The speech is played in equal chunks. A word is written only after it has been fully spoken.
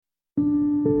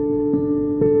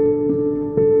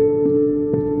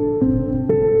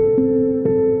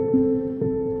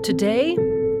Today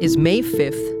is May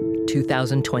 5th,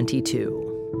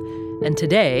 2022. And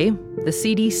today, the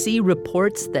CDC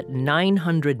reports that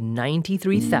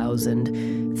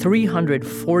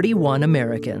 993,341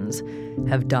 Americans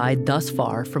have died thus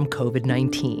far from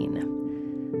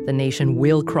COVID-19. The nation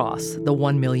will cross the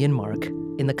 1 million mark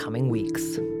in the coming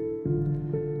weeks.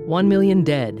 1 million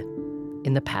dead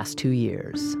in the past 2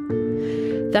 years.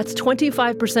 That's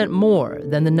 25% more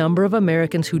than the number of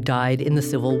Americans who died in the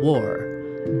Civil War,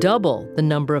 double the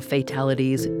number of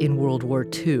fatalities in World War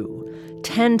II,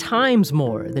 10 times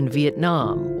more than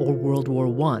Vietnam or World War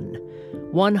I,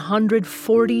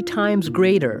 140 times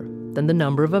greater than the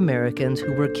number of Americans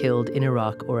who were killed in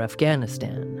Iraq or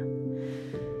Afghanistan.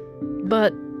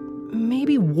 But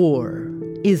maybe war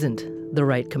isn't the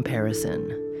right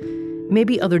comparison.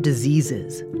 Maybe other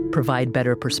diseases provide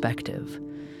better perspective.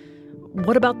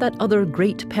 What about that other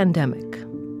great pandemic,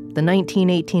 the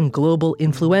 1918 global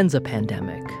influenza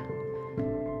pandemic?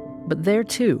 But there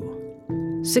too,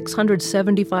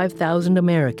 675,000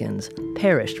 Americans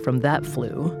perished from that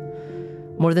flu,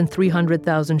 more than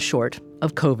 300,000 short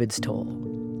of COVID's toll.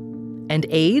 And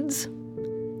AIDS?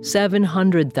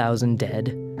 700,000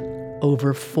 dead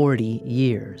over 40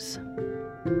 years.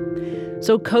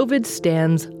 So COVID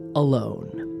stands alone,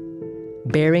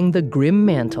 bearing the grim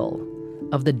mantle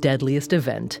of the deadliest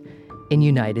event in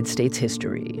United States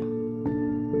history.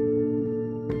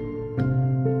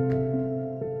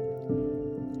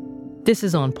 This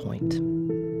is On Point.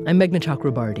 I'm Meghna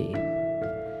Chakrabarti.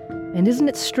 And isn't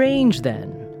it strange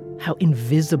then how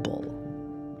invisible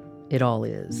it all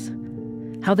is?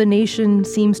 How the nation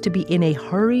seems to be in a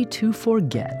hurry to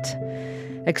forget.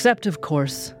 Except, of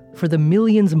course, for the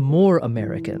millions more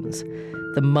Americans,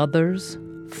 the mothers,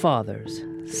 fathers,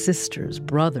 sisters,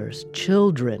 brothers,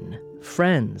 children,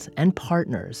 friends, and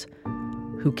partners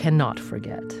who cannot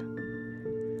forget.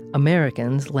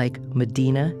 Americans like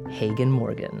Medina Hagen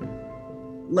Morgan.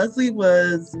 Leslie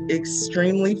was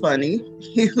extremely funny.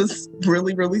 He was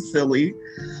really, really silly.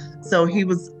 So he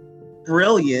was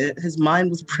brilliant. His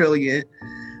mind was brilliant.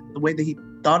 The way that he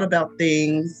thought about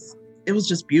things, it was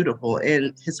just beautiful.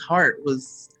 And his heart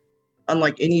was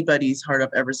unlike anybody's heart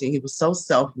I've ever seen. He was so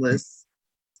selfless.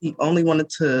 He only wanted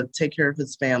to take care of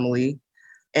his family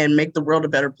and make the world a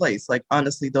better place. Like,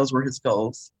 honestly, those were his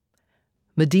goals.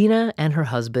 Medina and her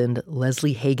husband,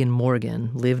 Leslie Hagen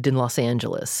Morgan, lived in Los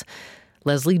Angeles.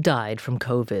 Leslie died from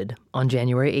COVID on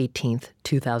January 18th,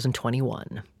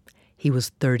 2021. He was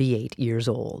 38 years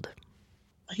old.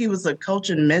 He was a coach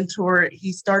and mentor.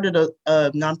 He started a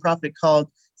nonprofit called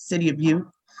City of Youth.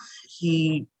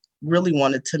 He really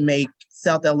wanted to make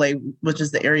South LA, which is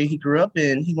the area he grew up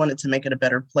in, he wanted to make it a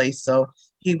better place. So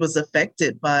he was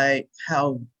affected by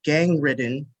how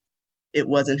gang-ridden it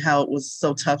was and how it was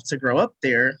so tough to grow up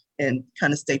there and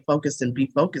kind of stay focused and be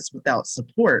focused without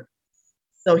support.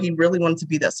 So he really wanted to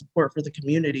be that support for the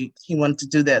community. He wanted to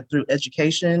do that through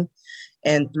education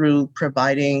and through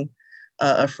providing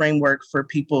a framework for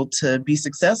people to be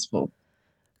successful.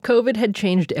 COVID had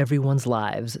changed everyone's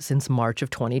lives since March of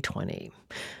 2020.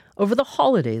 Over the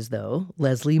holidays, though,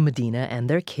 Leslie, Medina, and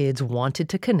their kids wanted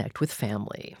to connect with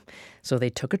family. So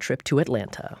they took a trip to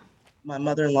Atlanta. My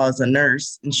mother-in-law is a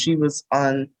nurse, and she was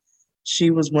one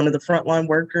of the frontline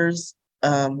workers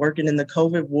working in the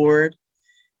COVID ward.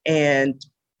 And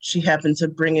she happened to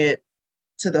bring it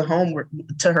to her home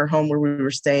where we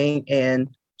were staying. And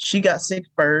she got sick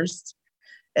first.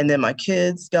 And then my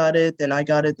kids got it. Then I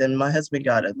got it. Then my husband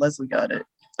got it. Leslie got it.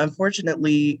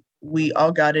 Unfortunately, we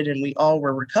all got it and we all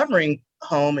were recovering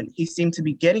home, and he seemed to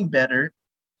be getting better.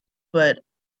 But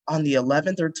on the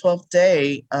 11th or 12th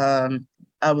day,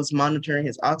 I was monitoring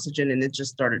his oxygen and it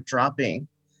just started dropping,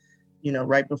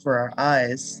 right before our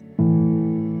eyes.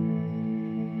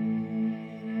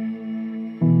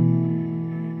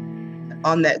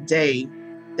 On that day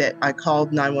that I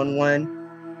called 911,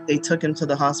 they took him to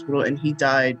the hospital and he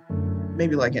died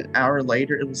maybe like an hour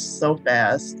later. It was so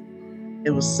fast. It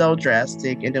was so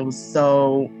drastic and it was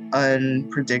so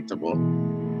unpredictable.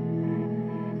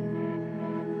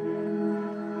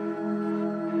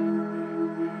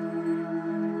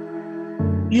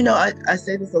 I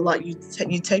say this a lot. You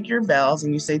take your vows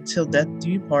and you say, till death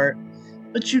do you part,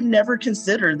 but you never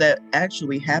consider that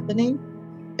actually happening.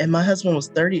 And my husband was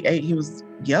 38. He was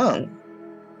young.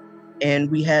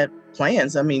 And we had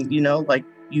plans. I mean, like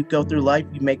you go through life,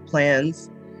 you make plans.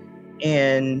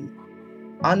 And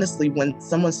honestly, when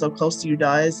someone so close to you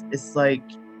dies, it's like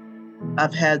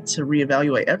I've had to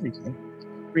reevaluate everything,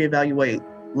 reevaluate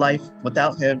life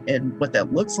without him and what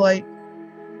that looks like,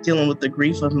 dealing with the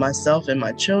grief of myself and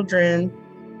my children.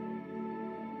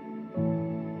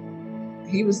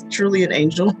 He was truly an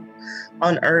angel.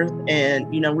 on earth. And,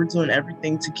 we're doing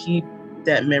everything to keep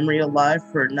that memory alive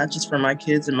for not just for my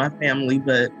kids and my family,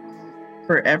 but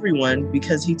for everyone,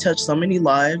 because he touched so many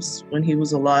lives when he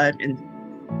was alive, and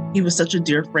he was such a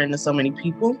dear friend to so many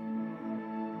people.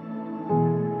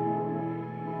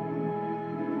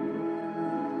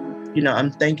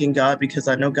 I'm thanking God because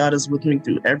I know God is with me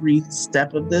through every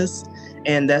step of this.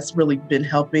 And that's really been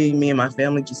helping me and my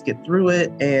family just get through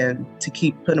it and to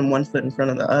keep putting one foot in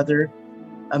front of the other.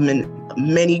 I'm in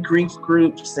many grief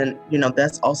groups, and,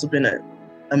 that's also been an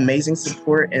amazing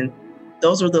support. And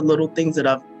those are the little things that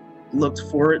I've looked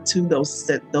forward to,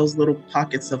 those little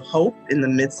pockets of hope in the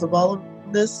midst of all of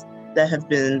this that have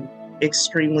been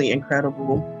extremely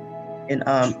incredible in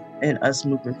us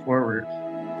moving forward.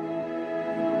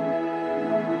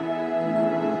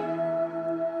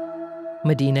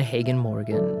 Medina Hagen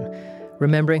Morgan,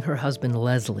 remembering her husband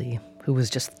Leslie, who was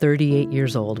just 38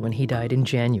 years old when he died in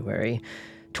January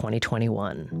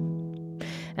 2021.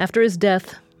 After his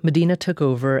death, Medina took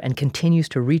over and continues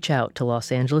to reach out to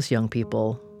Los Angeles young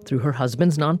people through her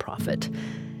husband's nonprofit,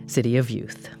 City of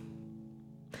Youth.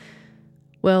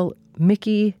 Well,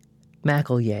 Micki,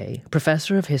 McElya,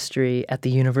 professor of history at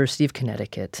the University of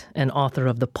Connecticut and author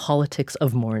of The Politics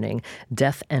of Mourning,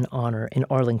 Death and Honor in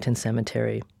Arlington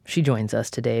Cemetery. She joins us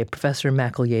today. Professor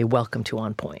McElya, welcome to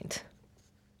On Point.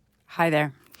 Hi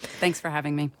there. Thanks for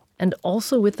having me. And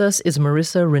also with us is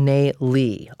Marisa Renee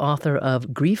Lee, author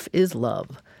of Grief is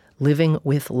Love, Living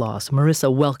with Loss.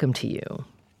 Marisa, welcome to you.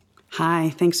 Hi.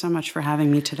 Thanks so much for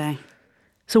having me today.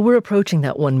 So we're approaching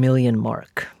that 1 million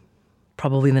mark,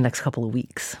 probably in the next couple of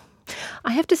weeks.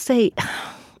 I have to say,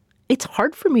 it's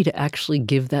hard for me to actually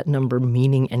give that number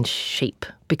meaning and shape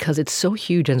because it's so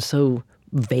huge and so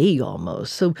vague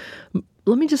almost. So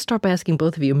let me just start by asking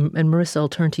both of you, and Marisa, I'll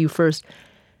turn to you first.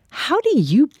 How do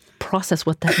you process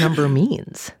what that number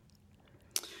means?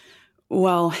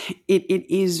 Well, it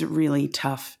is really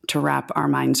tough to wrap our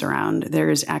minds around. There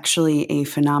is actually a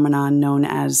phenomenon known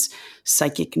as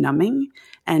psychic numbing.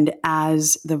 And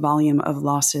as the volume of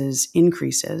losses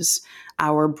increases,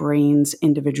 our brain's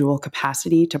individual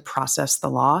capacity to process the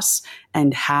loss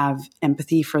and have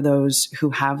empathy for those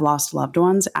who have lost loved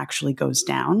ones actually goes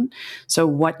down. So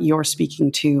what you're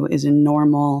speaking to is a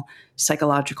normal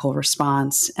psychological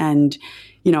response. And,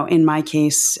 in my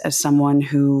case, as someone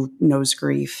who knows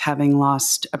grief, having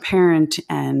lost a parent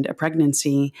and a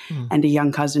pregnancy and a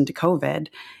young cousin to COVID,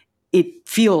 it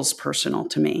feels personal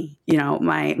to me.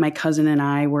 My cousin and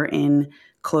I were in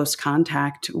close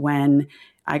contact when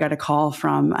I got a call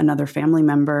from another family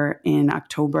member in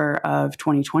October of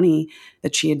 2020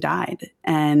 that she had died.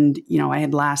 And, I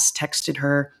had last texted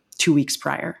her 2 weeks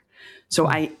prior. So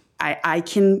I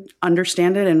can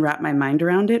understand it and wrap my mind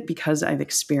around it because I've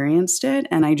experienced it.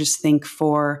 And I just think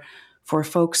for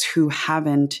folks who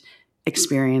haven't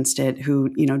experienced it, who,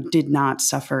 did not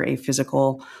suffer a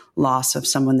physical loss of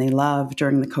someone they love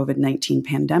during the COVID-19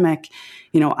 pandemic,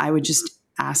 I would just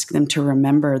ask them to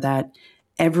remember that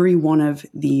every one of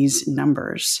these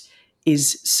numbers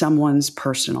is someone's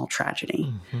personal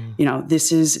tragedy. Mm-hmm.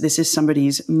 This is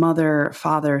somebody's mother,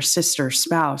 father, sister,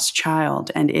 spouse,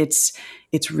 child, and it's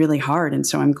really hard. And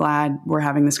so I'm glad we're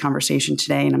having this conversation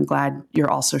today, and I'm glad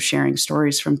you're also sharing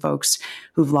stories from folks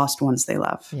who've lost ones they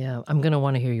love. Yeah, I'm going to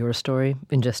want to hear your story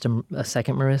in just a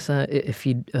second, Marisa, if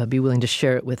you'd be willing to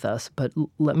share it with us. But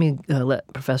let me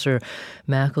let Professor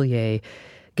McElya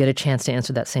get a chance to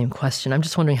answer that same question. I'm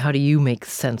just wondering, how do you make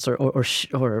sense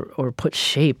or put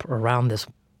shape around this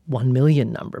 1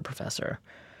 million number, Professor?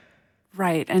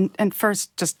 Right. And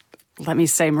first, just let me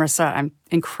say, Marisa, I'm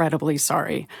incredibly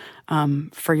sorry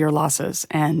for your losses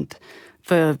and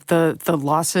the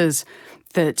losses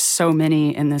that so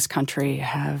many in this country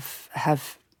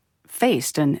have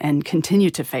faced and continue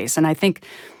to face. And I think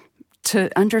to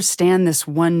understand this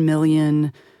 1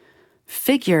 million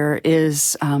figure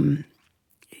is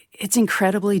it's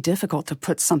incredibly difficult to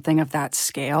put something of that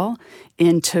scale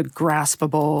into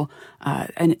graspable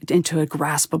into a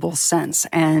graspable sense.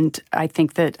 And I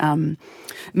think that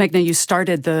Meghna, you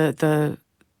started the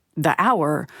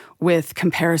hour with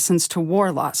comparisons to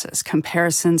war losses,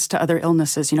 comparisons to other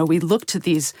illnesses. We look to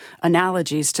these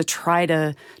analogies to try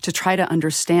to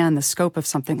understand the scope of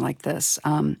something like this.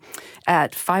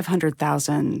 At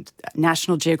 500,000,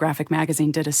 National Geographic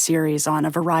magazine did a series on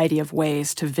a variety of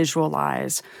ways to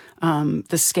visualize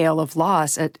the scale of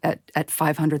loss at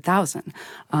 500,000.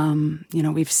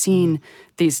 We've seen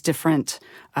these different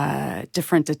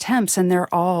attempts, and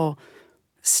they're all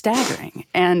staggering.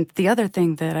 And the other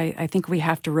thing that I think we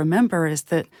have to remember is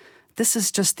that this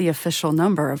is just the official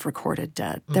number of recorded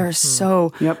dead. There are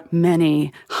so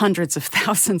many hundreds of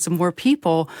thousands of more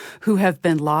people who have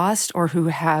been lost or who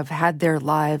have had their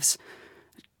lives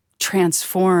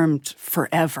transformed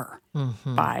forever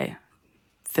by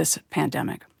this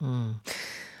pandemic.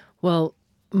 Well,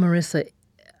 Marisa,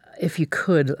 if you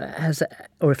could,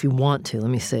 or if you want to, let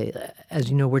me say,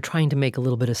 as you know, we're trying to make a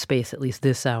little bit of space, at least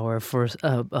this hour, for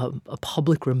a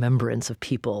public remembrance of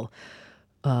people,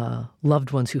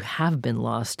 loved ones who have been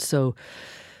lost. So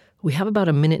we have about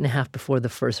a minute and a half before the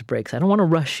first break. So I don't want to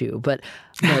rush you, but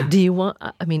do you want?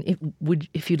 I mean,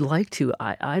 if you'd like to,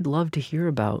 I'd love to hear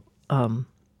about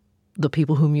the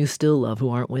people whom you still love who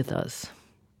aren't with us.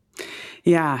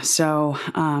 Yeah. So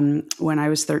when I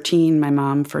was 13, my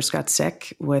mom first got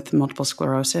sick with multiple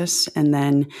sclerosis. And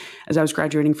then as I was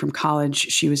graduating from college,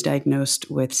 she was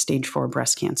diagnosed with stage 4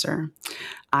 breast cancer.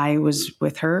 I was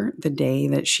with her the day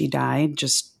that she died,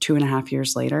 just 2.5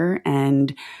 years later.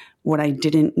 And what I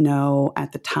didn't know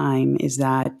at the time is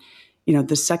that, you know,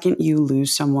 the second you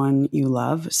lose someone you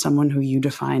love, someone who you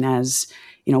define as,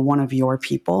 you know, one of your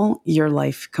people, your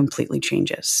life completely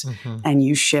changes. And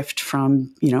you shift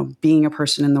from, you know, being a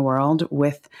person in the world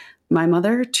with my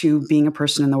mother to being a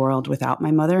person in the world without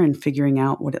my mother and figuring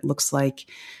out what it looks like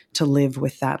to live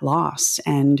with that loss.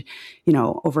 And, you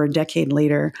know, over a decade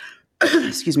later,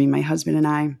 excuse me, my husband and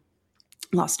I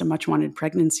lost a much wanted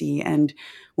pregnancy. And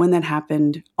when that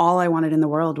happened, all I wanted in the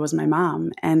world was my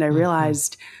mom. And I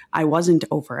realized I wasn't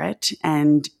over it.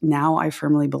 And now I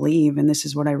firmly believe, and this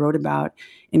is what I wrote about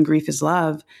in Grief is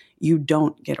Love, you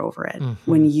don't get over it.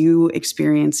 When you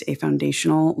experience a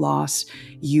foundational loss,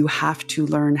 you have to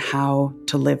learn how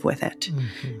to live with it.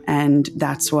 And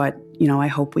that's what, you know, I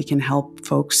hope we can help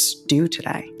folks do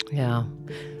today. Yeah.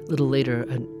 A little later,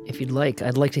 if you'd like,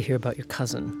 I'd like to hear about your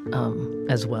cousin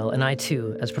as well. And I,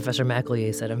 too, as Professor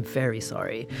McElya said, I'm very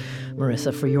sorry,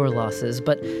 Marisa, for your losses.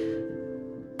 But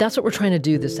that's what we're trying to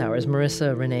do this hour, as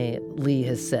Marisa Renee Lee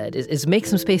has said, is make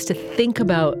some space to think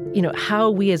about, you know, how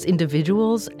we as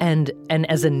individuals and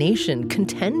as a nation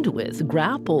contend with,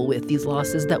 grapple with these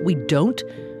losses that we don't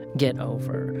get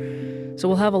over. So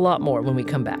we'll have a lot more when we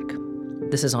come back.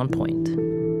 This is On Point.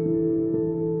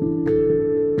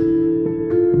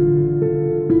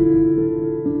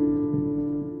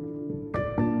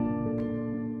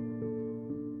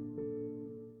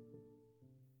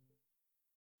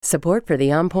 Support for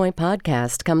the On Point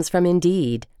podcast comes from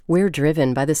Indeed. We're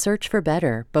driven by the search for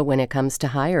better, but when it comes to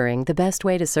hiring, the best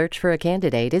way to search for a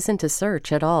candidate isn't to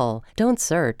search at all. Don't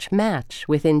search, match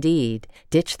with Indeed.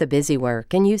 Ditch the busy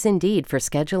work and use Indeed for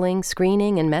scheduling,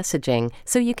 screening, and messaging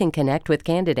so you can connect with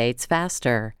candidates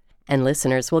faster. And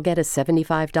listeners will get a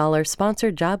 $75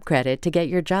 sponsored job credit to get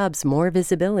your jobs more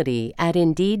visibility at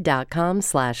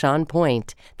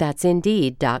Indeed.com/onpoint. That's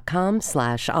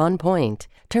Indeed.com/onpoint.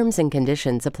 Terms and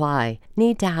conditions apply.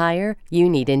 Need to hire? You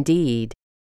need Indeed.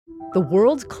 The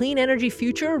world's clean energy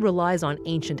future relies on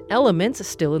ancient elements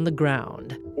still in the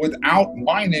ground. Without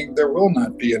mining, there will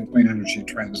not be a clean energy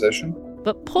transition.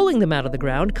 But pulling them out of the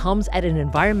ground comes at an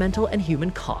environmental and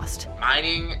human cost.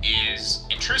 Mining is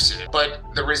intrusive, but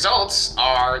the results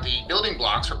are the building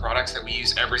blocks for products that we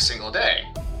use every single day.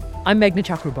 I'm Meghna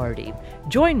Chakrabarti.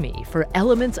 Join me for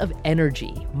Elements of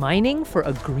Energy, Mining for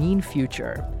a Green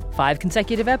Future. 5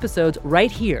 consecutive episodes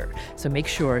right here, so make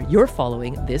sure you're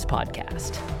following this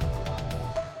podcast.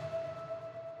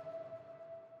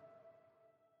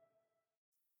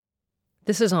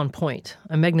 This is On Point.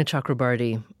 I'm Meghna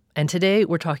Chakrabarti, and today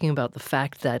we're talking about the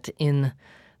fact that in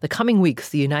the coming weeks,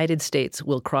 the United States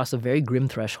will cross a very grim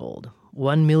threshold,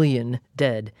 1 million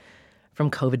dead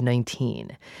from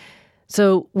COVID-19.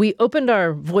 So we opened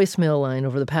our voicemail line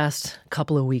over the past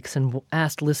couple of weeks and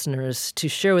asked listeners to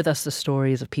share with us the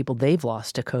stories of people they've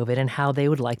lost to COVID and how they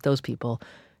would like those people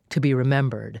to be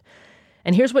remembered.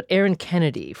 And here's what Erin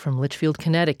Kennedy from Litchfield,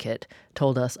 Connecticut,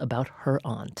 told us about her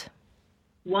aunt.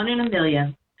 1 in a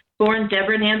million. Born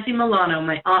Deborah Nancy Milano,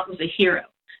 my aunt was a hero.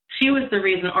 She was the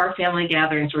reason our family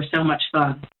gatherings were so much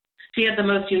fun. She had the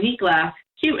most unique laugh,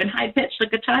 cute and high-pitched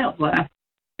like a child's laugh.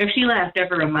 If she laughed,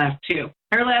 everyone laughed too.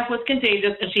 Her laugh was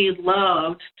contagious, and she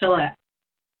loved to laugh.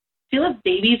 She loved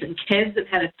babies and kids and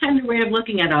had a tender way of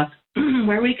looking at us,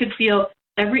 where we could feel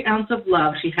every ounce of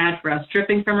love she had for us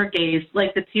dripping from her gaze,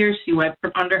 like the tears she wiped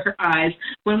from under her eyes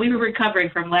when we were recovering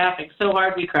from laughing so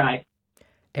hard we cried.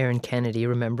 Erin Kennedy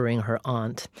remembering her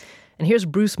aunt. And here's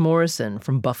Bruce Morrison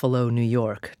from Buffalo, New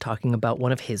York, talking about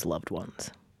one of his loved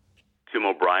ones. Tim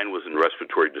O'Brien was in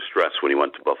respiratory distress when he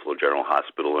went to Buffalo General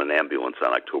Hospital in an ambulance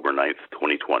on October 9th,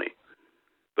 2020.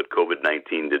 But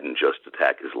COVID-19 didn't just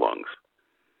attack his lungs.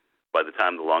 By the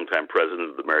time the longtime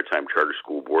president of the Maritime Charter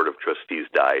School Board of Trustees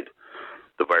died,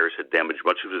 The virus had damaged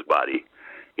much of his body,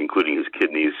 including his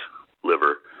kidneys,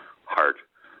 liver, heart,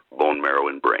 bone marrow,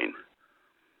 and brain.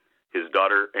 His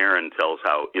daughter, Erin, tells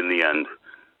how, in the end,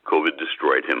 COVID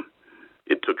destroyed him.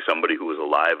 It took somebody who was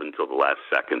alive until the last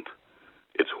second.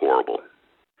 It's horrible.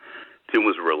 Tim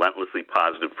was a relentlessly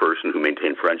positive person who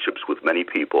maintained friendships with many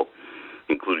people,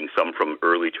 including some from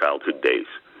early childhood days.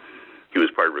 He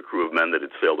was part of a crew of men that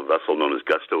had sailed a vessel known as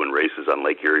Gusto in races on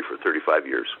Lake Erie for 35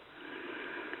 years.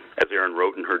 As Erin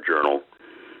wrote in her journal,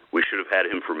 we should have had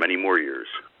him for many more years,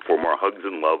 for more hugs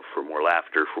and love, for more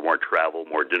laughter, for more travel,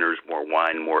 more dinners, more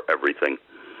wine, more everything.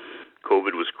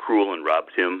 COVID was cruel and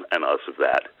robbed him and us of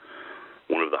that.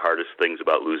 One of the hardest things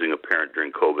about losing a parent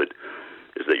during COVID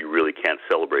is that you really can't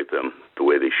celebrate them the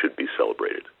way they should be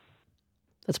celebrated.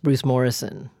 That's Bruce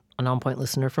Morrison, an On Point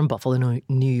listener from Buffalo,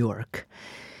 New York.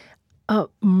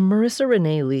 Marisa,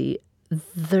 Renee Lee,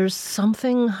 there's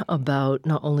something about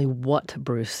not only what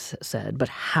Bruce said, but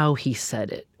how he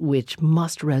said it, which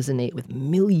must resonate with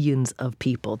millions of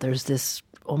people. There's this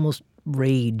almost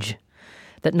rage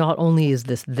that not only is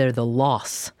there the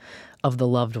loss of the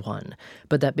loved one,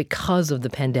 but that because of the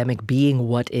pandemic being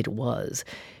what it was,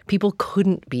 people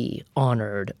couldn't be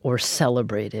honored or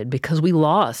celebrated because we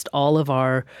lost all of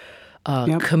our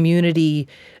community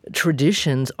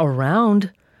traditions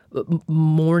around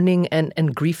mourning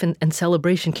and grief and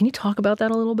celebration. Can you talk about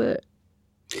that a little bit?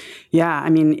 Yeah, I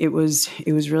mean, it was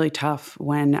really tough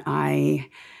when I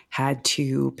had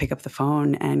to pick up the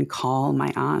phone and call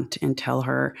my aunt and tell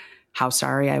her how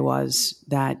sorry I was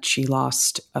that she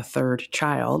lost a third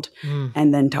child.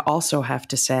 And then to also have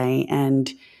to say,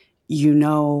 and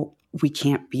we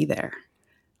can't be there.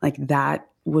 Like, that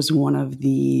was one of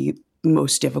the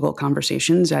most difficult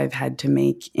conversations I've had to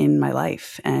make in my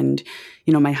life. And,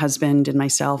 my husband and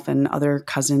myself and other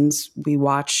cousins, we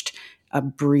watched a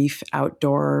brief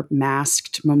outdoor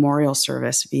masked memorial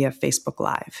service via Facebook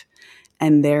Live.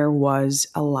 And there was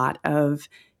a lot of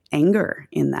anger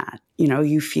in that.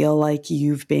 You feel like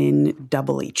you've been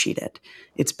doubly cheated.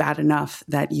 It's bad enough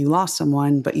that you lost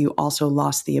someone, but you also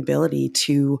lost the ability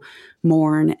to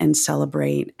mourn and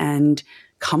celebrate and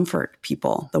comfort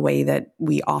people the way that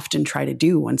we often try to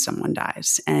do when someone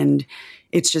dies. And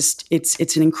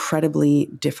it's an incredibly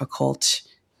difficult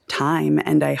time.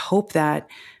 And I hope that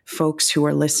folks who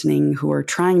are listening, who are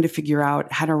trying to figure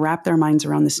out how to wrap their minds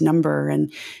around this number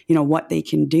and, what they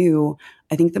can do,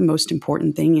 I think the most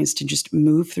important thing is to just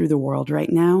move through the world right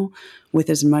now with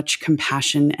as much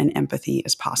compassion and empathy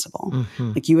as possible.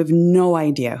 Mm-hmm. Like, you have no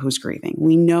idea who's grieving.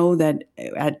 We know that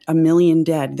at 1 million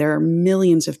dead, there are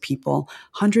millions of people,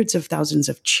 hundreds of thousands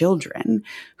of children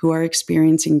who are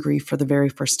experiencing grief for the very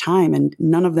first time. And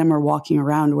none of them are walking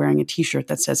around wearing a t-shirt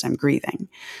that says I'm grieving.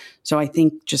 So I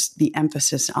think just the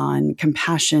emphasis on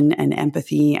compassion and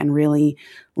empathy and really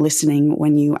listening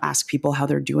when you ask people how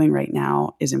they're doing right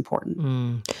now is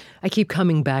important. I keep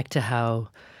coming back to how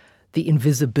the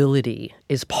invisibility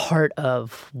is part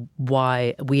of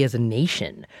why we as a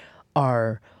nation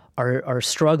are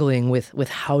struggling with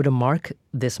how to mark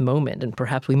this moment. And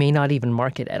perhaps we may not even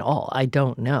mark it at all. I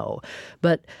don't know.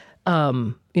 But,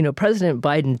 President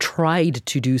Biden tried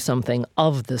to do something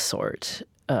of the sort.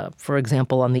 For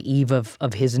example, on the eve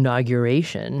of his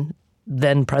inauguration,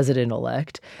 then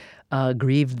president-elect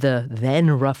grieved the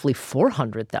then roughly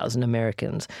 400,000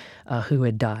 Americans who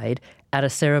had died at a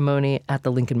ceremony at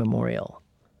the Lincoln Memorial.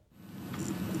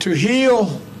 To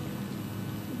heal,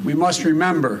 we must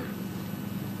remember.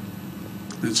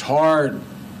 It's hard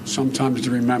sometimes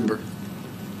to remember,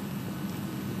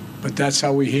 but that's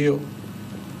how we heal.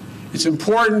 It's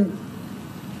important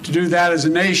to do that as a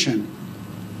nation.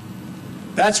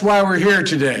 That's why we're here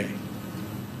today.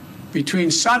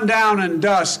 Between sundown and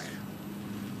dusk,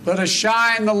 let us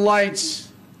shine the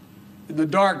lights in the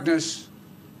darkness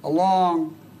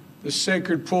along the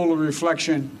sacred pool of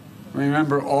reflection.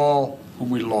 Remember all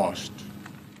whom we lost.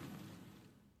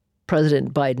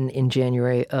 President Biden in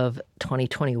January of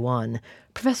 2021.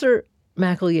 Professor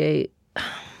McElya,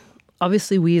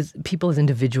 obviously we as people, as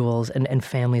individuals and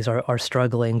families are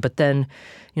struggling, but then,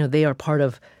 they are part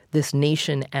of this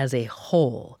nation as a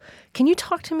whole. Can you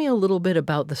talk to me a little bit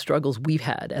about the struggles we've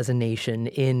had as a nation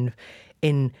in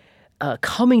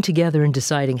coming together and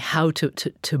deciding how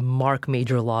to mark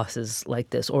major losses like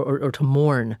this or to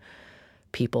mourn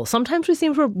people? Sometimes we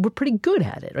seem we're pretty good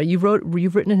at it. Right? You've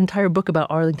written an entire book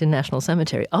about Arlington National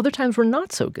Cemetery. Other times we're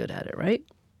not so good at it, right?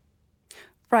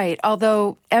 Right.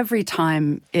 Although every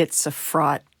time it's a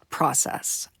fraught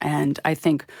process. And I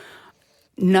think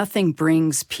nothing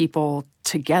brings people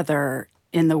together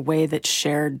in the way that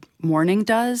shared mourning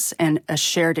does and a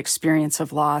shared experience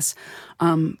of loss,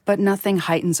 but nothing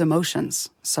heightens emotions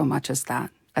so much as that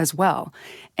as well.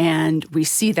 And we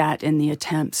see that in the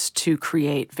attempts to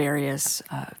create various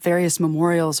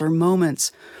memorials or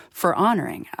moments for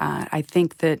honoring. I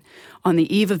think that on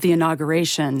the eve of the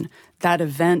inauguration, that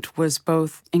event was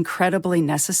both incredibly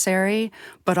necessary,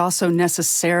 but also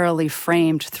necessarily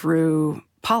framed through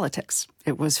politics.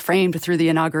 It was framed through the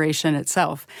inauguration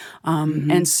itself.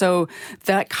 And so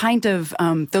that kind of,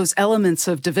 those elements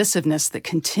of divisiveness that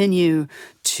continue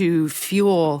to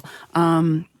fuel,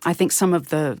 I think, some of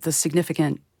the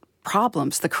significant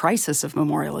problems, the crisis of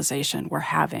memorialization we're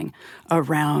having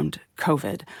around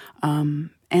COVID.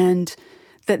 And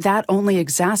that only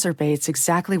exacerbates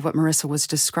exactly what Marisa was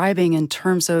describing in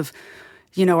terms of,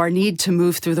 our need to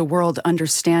move through the world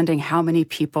understanding how many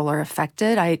people are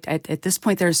affected. At this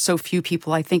point, there's so few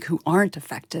people, I think, who aren't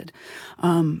affected.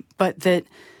 But that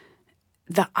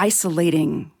the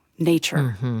isolating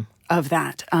nature of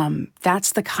that,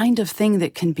 that's the kind of thing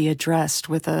that can be addressed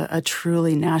with a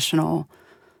truly national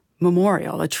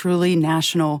memorial, a truly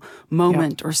national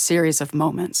moment or series of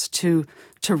moments to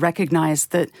recognize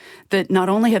that not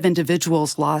only have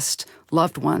individuals lost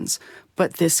loved ones,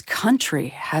 but this country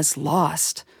has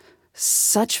lost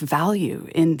such value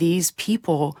in these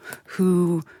people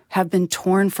who have been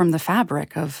torn from the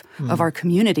fabric of our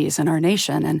communities and our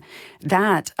nation. And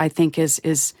that, I think,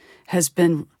 has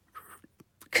been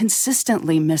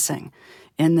consistently missing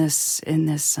in this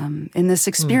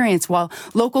experience, while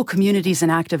local communities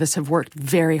and activists have worked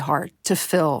very hard to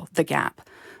fill the gap.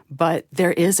 But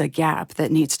there is a gap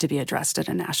that needs to be addressed at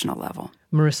a national level.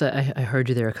 Marisa, I heard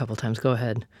you there a couple times. Go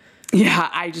ahead. Yeah,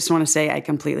 I just want to say I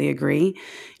completely agree.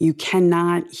 You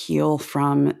cannot heal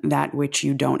from that which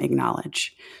you don't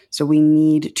acknowledge. So we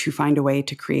need to find a way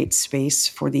to create space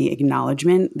for the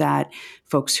acknowledgement that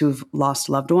folks who've lost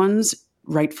loved ones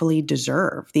rightfully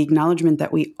deserve, the acknowledgement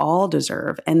that we all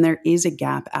deserve. And there is a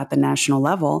gap at the national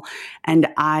level. And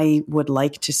I would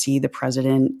like to see the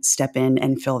president step in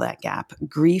and fill that gap.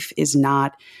 Grief is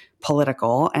not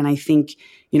political. And I think,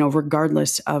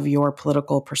 regardless of your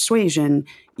political persuasion,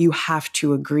 you have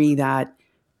to agree that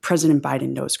President Biden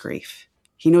knows grief.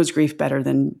 He knows grief better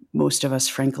than most of us,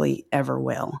 frankly, ever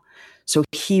will. So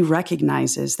he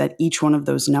recognizes that each one of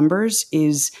those numbers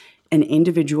is an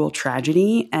individual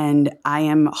tragedy, and I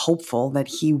am hopeful that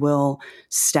he will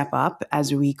step up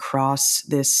as we cross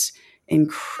this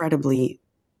incredibly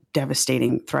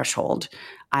devastating threshold.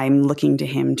 I'm looking to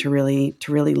him to really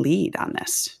lead on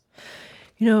this.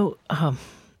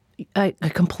 I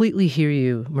completely hear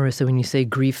you, Marisa, when you say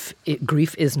grief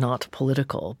is not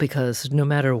political, because no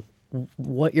matter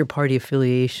what your party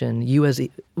affiliation,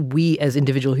 we as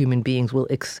individual human beings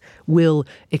will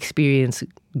experience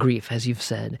grief, as you've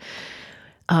said.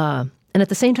 And at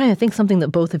the same time, I think something that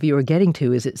both of you are getting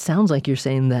to is it sounds like you're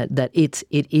saying that it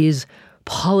is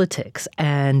politics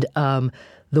and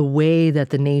the way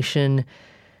that the nation,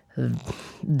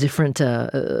 different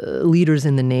leaders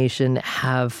in the nation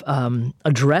have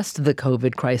addressed the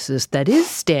COVID crisis that is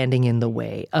standing in the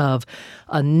way of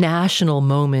a national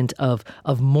moment of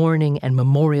mourning and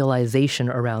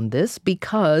memorialization around this,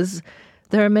 because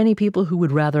there are many people who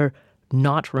would rather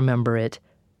not remember it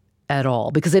at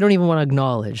all because they don't even want to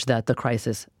acknowledge that the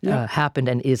crisis happened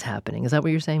and is happening. Is that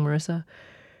what you're saying, Marisa?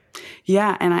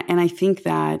 Yeah, and I think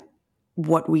that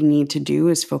what we need to do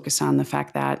is focus on the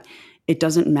fact that it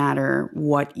doesn't matter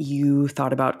what you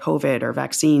thought about COVID or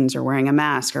vaccines or wearing a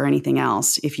mask or anything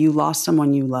else. If you lost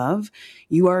someone you love,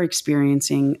 you are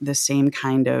experiencing the same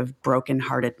kind of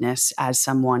brokenheartedness as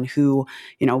someone who,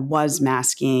 was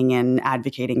masking and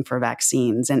advocating for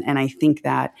vaccines. And I think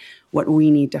that what we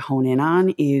need to hone in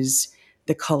on is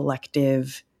the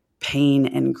collective pain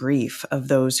and grief of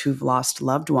those who've lost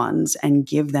loved ones and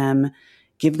give them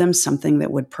something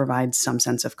that would provide some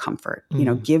sense of comfort,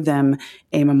 give them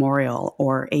a memorial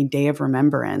or a day of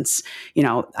remembrance.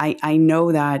 I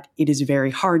know that it is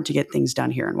very hard to get things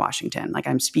done here in Washington. Like,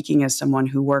 I'm speaking as someone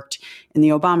who worked in the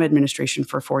Obama administration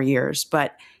for 4 years,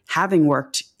 but having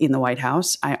worked in the White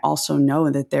House, I also know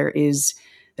that there is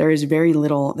very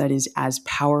little that is as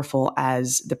powerful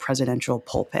as the presidential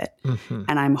pulpit. Mm-hmm.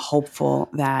 And I'm hopeful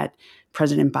that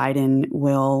President Biden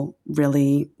will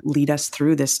really lead us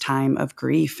through this time of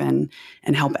grief and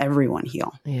help everyone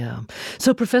heal. Yeah.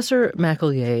 So, Professor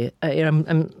McElya,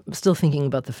 I'm still thinking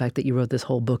about the fact that you wrote this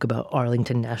whole book about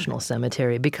Arlington National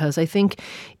Cemetery, because I think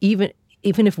even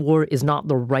if war is not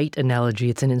the right analogy,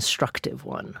 it's an instructive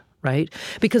one, right?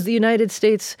 Because the United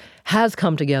States has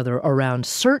come together around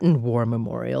certain war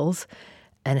memorials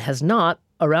and has not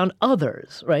around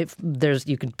others, right?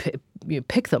 You can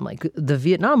pick them, like the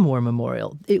Vietnam War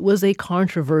Memorial. It was a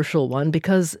controversial one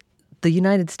because the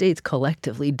United States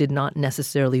collectively did not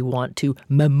necessarily want to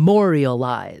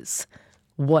memorialize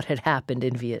what had happened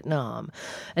in Vietnam.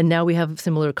 And now we have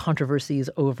similar controversies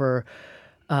over,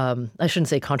 I shouldn't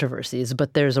say controversies,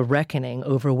 but there's a reckoning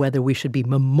over whether we should be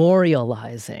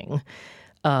memorializing,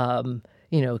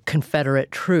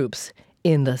 Confederate troops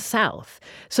in the South.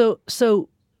 So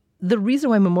the reason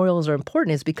why memorials are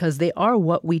important is because they are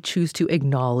what we choose to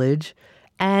acknowledge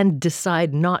and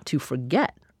decide not to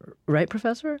forget. Right,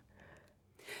 Professor?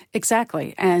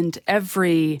 Exactly. And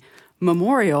every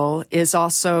memorial is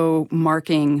also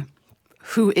marking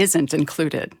who isn't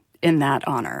included in that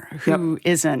honor, who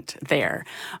isn't there.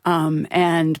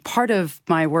 And part of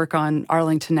my work on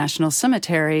Arlington National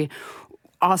Cemetery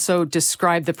also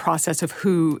described the process of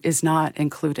who is not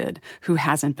included, who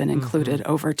hasn't been included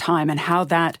over time, and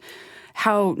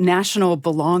how national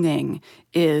belonging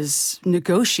is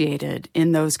negotiated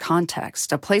in those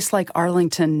contexts. A place like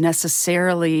Arlington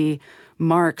necessarily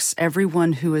marks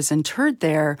everyone who is interred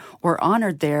there or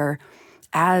honored there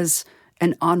as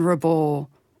an honorable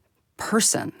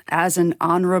person, as an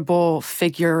honorable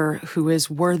figure who is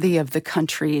worthy of the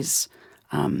country's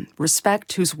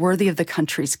respect, who's worthy of the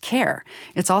country's care.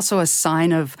 It's also a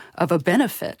sign of a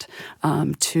benefit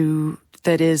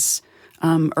that is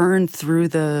earned through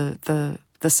the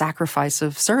sacrifice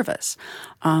of service,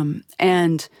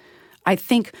 and I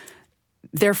think,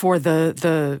 therefore,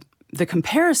 the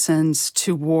comparisons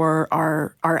to war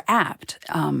are apt.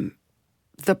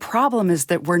 The problem is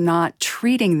that we're not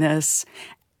treating this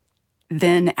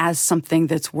then as something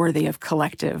that's worthy of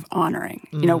collective honoring.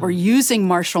 We're using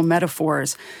martial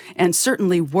metaphors, and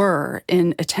certainly were,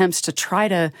 in attempts to try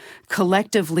to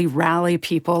collectively rally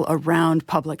people around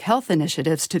public health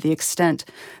initiatives to the extent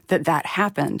that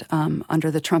happened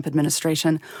under the Trump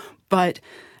administration. But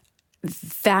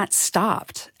that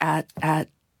stopped at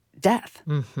death.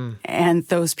 And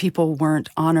those people weren't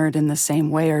honored in the same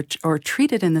way or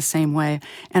treated in the same way.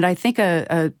 And I think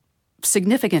a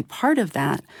significant part of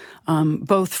that,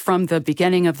 both from the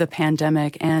beginning of the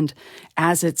pandemic and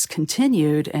as it's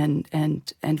continued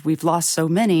and we've lost so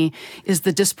many, is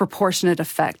the disproportionate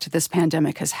effect this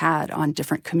pandemic has had on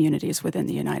different communities within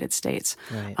the United States.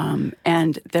 Right.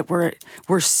 And that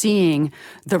we're seeing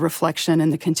the reflection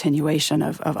and the continuation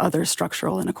of other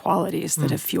structural inequalities that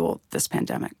have fueled this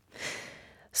pandemic.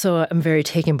 So I'm very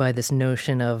taken by this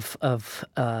notion of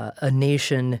a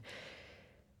nation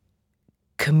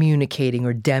communicating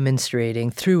or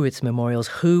demonstrating through its memorials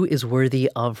who is worthy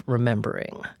of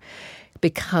remembering.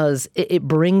 Because it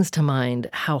brings to mind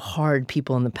how hard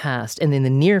people in the past and in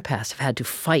the near past have had to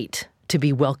fight to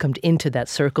be welcomed into that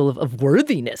circle of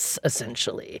worthiness,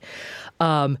 essentially.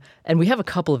 And we have a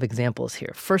couple of examples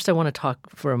here. First, I want to talk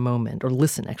for a moment, or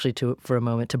listen actually for a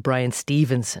moment, to Brian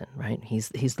Stevenson, right? He's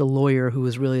the lawyer who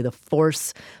was really the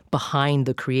force behind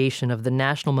the creation of the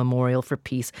National Memorial for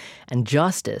Peace and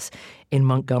Justice in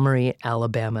Montgomery,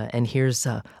 Alabama. And here's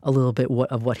a little bit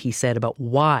of what he said about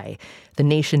why the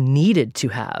nation needed to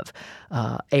have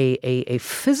a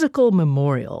physical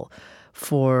memorial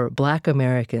for Black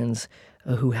Americans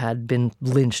who had been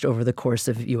lynched over the course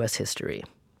of U.S. history.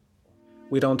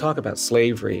 We don't talk about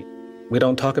slavery. We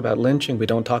don't talk about lynching. We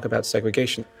don't talk about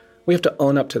segregation. We have to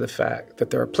own up to the fact that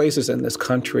there are places in this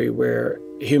country where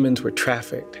humans were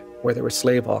trafficked, where there were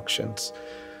slave auctions.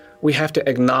 We have to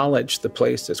acknowledge the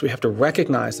places. We have to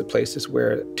recognize the places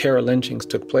where terror lynchings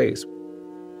took place.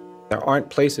 There aren't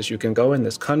places you can go in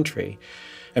this country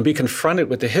and be confronted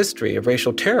with the history of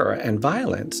racial terror and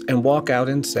violence and walk out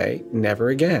and say, never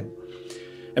again.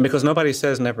 And because nobody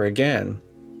says never again,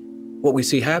 what we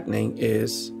see happening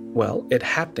is, well, it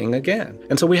happening again.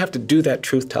 And so we have to do that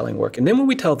truth-telling work. And then when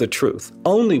we tell the truth,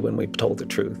 only when we've told the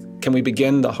truth, can we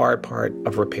begin the hard part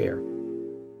of repair.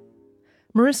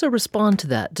 Marisa, respond to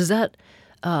that. Does that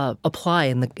apply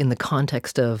in the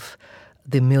context of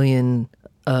the 1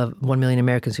 million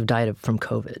Americans who died from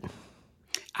COVID?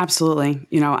 Absolutely.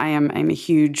 I'm a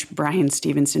huge Brian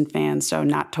Stevenson fan, so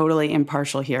not totally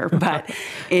impartial here, but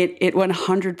it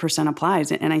 100%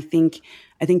 applies. And I think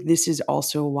this is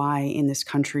also why in this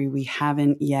country we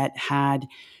haven't yet had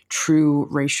true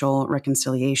racial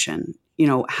reconciliation.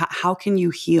 How can you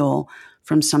heal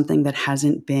from something that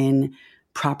hasn't been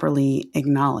properly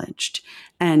acknowledged?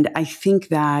 And I think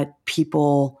that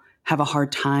people have a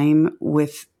hard time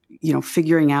with,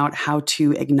 figuring out how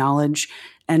to acknowledge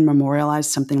and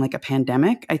memorialize something like a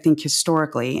pandemic. I think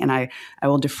historically, and I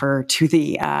will defer to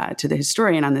the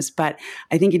historian on this, but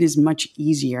I think it is much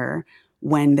easier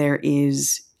when there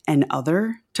is an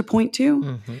other to point to.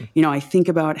 Mm-hmm. I think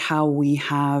about how we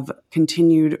have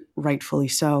continued, rightfully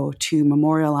so, to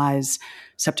memorialize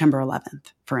September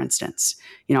 11th, for instance.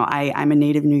 I'm a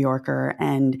native New Yorker,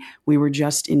 and we were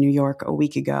just in New York a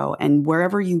week ago. And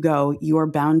wherever you go, you are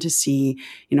bound to see,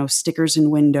 stickers in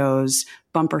windows,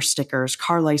 bumper stickers,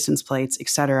 car license plates, et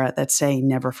cetera, that say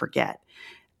never forget.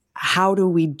 How do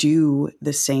we do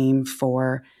the same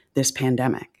for this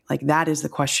pandemic? Like, that is the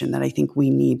question that I think we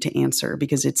need to answer,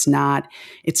 because it's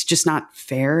just not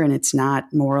fair, and it's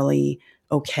not morally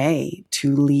okay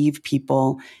to leave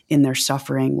people in their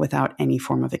suffering without any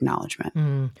form of acknowledgement.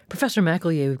 Professor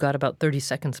McElya, we've got about 30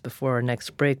 seconds before our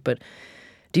next break, but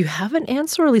do you have an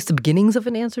answer, or at least the beginnings of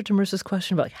an answer to Marisa's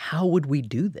question about how would we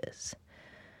do this?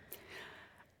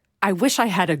 I wish I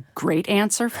had a great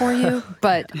answer for you,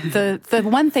 but the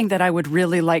one thing that I would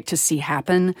really like to see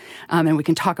happen, and we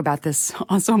can talk about this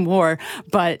also more,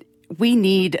 but we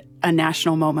need a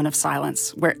national moment of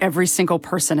silence where every single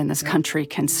person in this country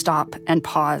can stop and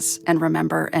pause and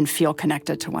remember and feel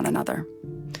connected to one another.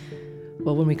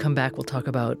 Well, when we come back, we'll talk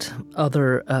about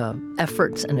other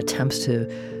efforts and attempts to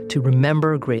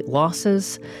remember great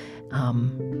losses.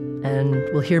 And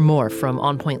we'll hear more from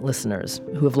On Point listeners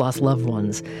who have lost loved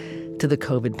ones to the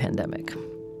COVID pandemic.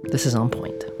 This is On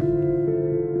Point.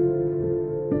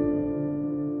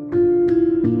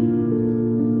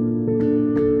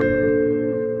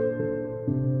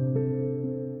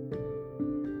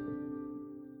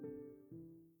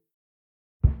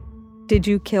 Did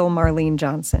you kill Marlene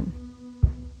Johnson?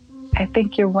 I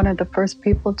think you're one of the first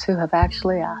people to have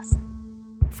actually asked.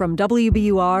 From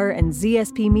WBUR and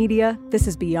ZSP Media, this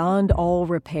is Beyond All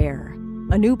Repair,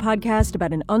 a new podcast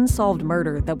about an unsolved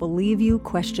murder that will leave you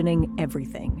questioning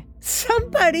everything.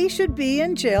 Somebody should be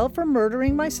in jail for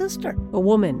murdering my sister. A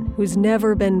woman who's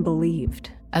never been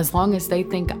believed. As long as they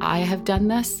think I have done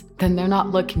this, then they're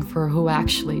not looking for who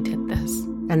actually did this.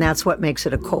 And that's what makes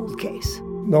it a cold case.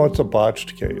 No, it's a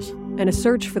botched case. And a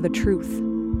search for the truth,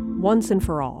 once and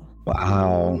for all.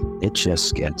 Wow, it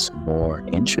just gets more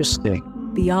interesting.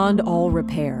 Beyond All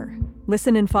Repair.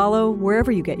 Listen and follow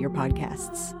wherever you get your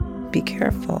podcasts. Be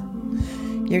careful.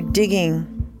 You're digging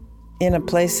in a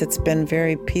place that's been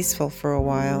very peaceful for a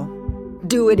while.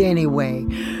 Do it anyway.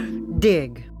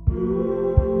 Dig.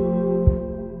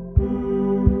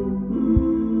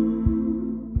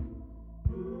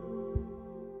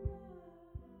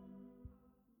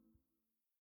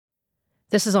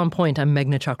 This is On Point. I'm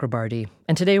Meghna Chakrabarti.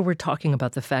 And today we're talking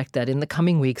about the fact that in the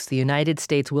coming weeks, the United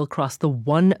States will cross the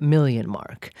 1 million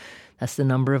mark. That's the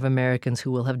number of Americans who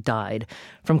will have died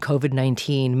from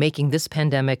COVID-19, making this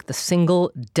pandemic the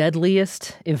single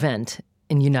deadliest event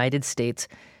in United States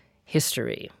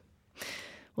history.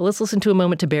 Well, let's listen to a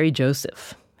moment to Barry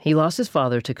Joseph. He lost his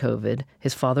father to COVID.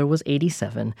 His father was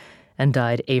 87 and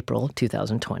died April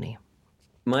 2020.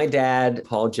 My dad,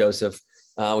 Paul Joseph,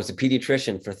 was a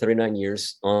pediatrician for 39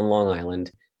 years on Long Island.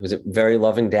 He was a very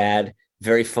loving dad,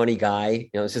 very funny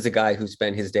guy. This is a guy who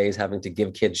spent his days having to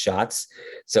give kids shots.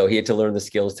 So he had to learn the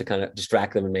skills to kind of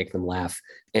distract them and make them laugh.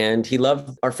 And he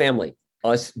loved our family,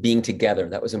 us being together.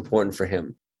 That was important for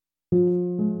him.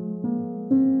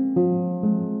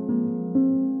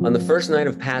 On the first night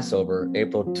of Passover,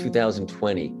 April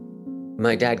 2020,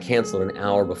 my dad canceled an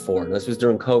hour before. And this was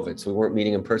during COVID, so we weren't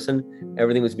meeting in person.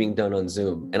 Everything was being done on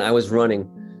Zoom. And I was running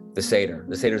the Seder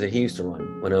that he used to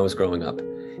run when I was growing up.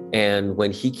 And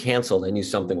when he canceled, I knew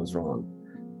something was wrong.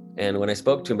 And when I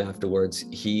spoke to him afterwards,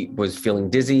 he was feeling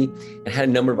dizzy and had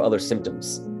a number of other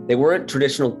symptoms. They weren't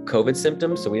traditional COVID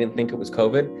symptoms, so we didn't think it was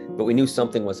COVID, but we knew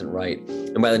something wasn't right.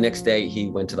 And by the next day, he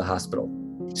went to the hospital.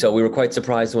 So we were quite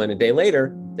surprised when a day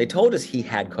later, they told us he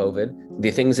had COVID. The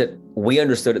things that we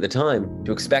understood at the time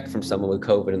to expect from someone with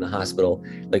COVID in the hospital,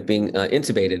 like being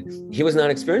intubated, he was not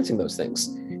experiencing those things.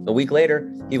 A week later,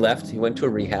 he left, he went to a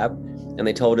rehab, and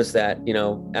they told us that,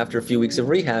 after a few weeks of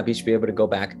rehab, he should be able to go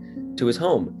back to his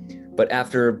home. But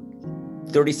after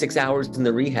 36 hours in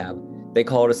the rehab, they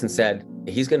called us and said,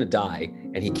 he's going to die,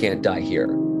 and he can't die here.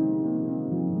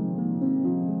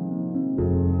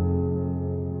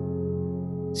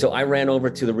 So I ran over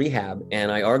to the rehab and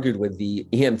I argued with the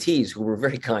EMTs, who were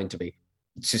very kind to me,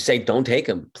 to say, don't take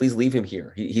him. Please leave him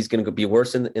here. He's going to be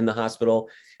worse in the hospital.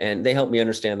 And they helped me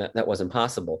understand that that wasn't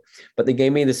possible. But they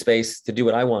gave me the space to do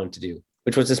what I wanted to do,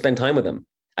 which was to spend time with him.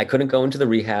 I couldn't go into the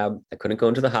rehab. I couldn't go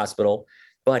into the hospital,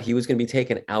 but he was going to be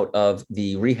taken out of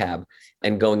the rehab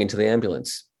and going into the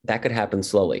ambulance. That could happen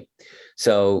slowly.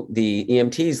 So the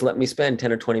EMTs let me spend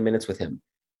 10 or 20 minutes with him.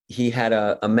 He had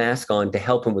a mask on to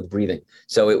help him with breathing.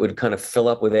 So it would kind of fill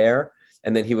up with air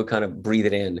and then he would kind of breathe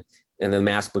it in. and the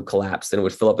mask would collapse. Then it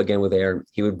would fill up again with air.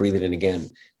 He would breathe it in again.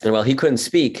 And while he couldn't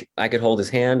speak, I could hold his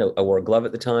hand. I wore a glove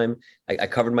at the time. I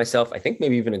covered myself, I think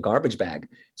maybe even a garbage bag,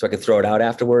 so I could throw it out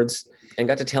afterwards, and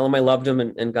got to tell him I loved him,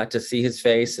 and got to see his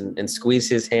face and squeeze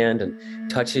his hand and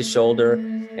touch his shoulder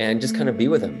and just kind of be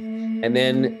with him. And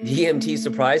then the EMT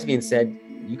surprised me and said,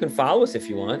 you can follow us if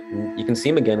you want, and you can see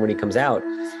him again when he comes out.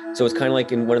 So it's kind of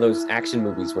like in one of those action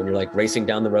movies when you're like racing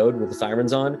down the road with the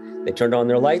sirens on. They turned on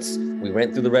their lights, we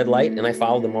went through the red light, and I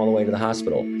followed them all the way to the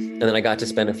hospital. And then I got to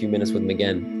spend a few minutes with him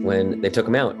again when they took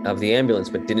him out of the ambulance,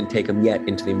 but didn't take him yet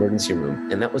into the emergency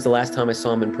room. And that was the last time I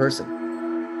saw him in person.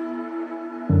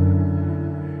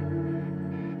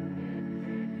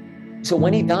 So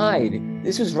when he died,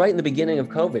 this was right in the beginning of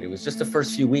COVID. It was just the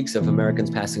first few weeks of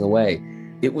Americans passing away.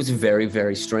 It was very,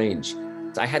 very strange.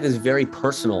 I had this very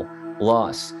personal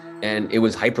loss, and it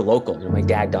was hyper-local. My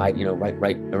dad died,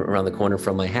 right around the corner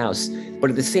from my house. But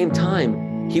at the same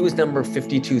time, he was number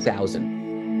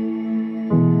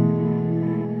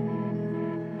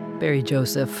 52,000. Barry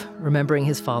Joseph, remembering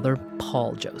his father,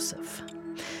 Paul Joseph.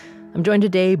 I'm joined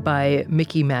today by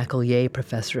Micki, McElya,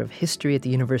 professor of history at the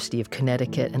University of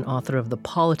Connecticut and author of The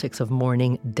Politics of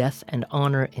Mourning, Death and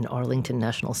Honor in Arlington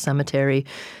National Cemetery.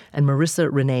 And Marisa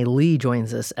Renee Lee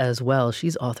joins us as well.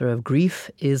 She's author of Grief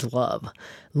is Love,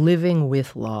 Living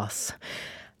with Loss.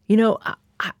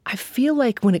 I feel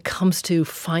like when it comes to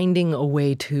finding a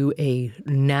way to a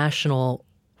national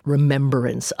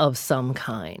remembrance of some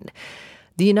kind,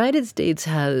 the United States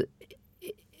has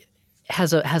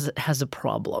a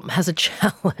problem, has a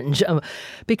challenge,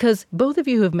 because both of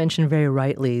you have mentioned very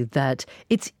rightly that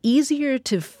it's easier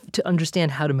to understand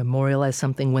how to memorialize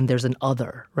something when there's an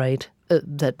other, right?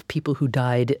 That people who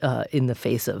died in the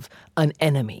face of an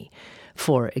enemy,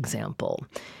 for example.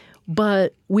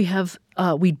 But we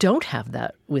don't have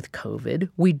that with COVID.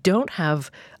 We don't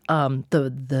have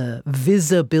the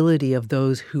visibility of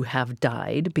those who have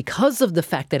died because of the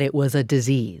fact that it was a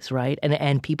disease, right?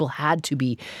 And people had to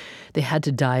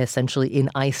die essentially in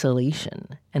isolation.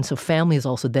 And so families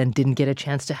also then didn't get a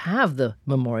chance to have the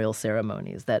memorial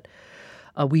ceremonies that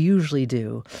we usually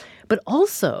do. But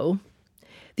also,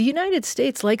 the United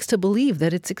States likes to believe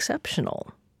that it's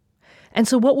exceptional. And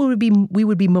so what we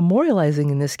would be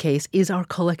memorializing in this case is our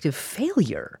collective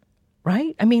failure,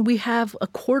 right? I mean, we have a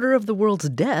quarter of the world's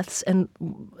deaths and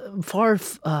far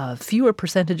fewer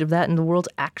percentage of that in the world's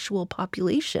actual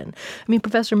population. I mean,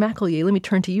 Professor McElya, let me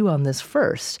turn to you on this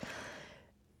first.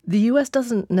 The U.S.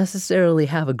 doesn't necessarily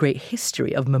have a great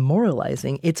history of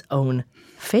memorializing its own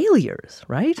failures,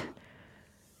 right?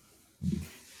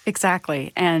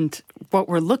 Exactly. And what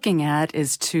we're looking at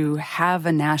is to have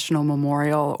a national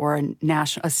memorial or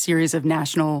a series of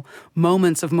national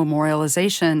moments of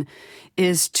memorialization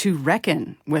is to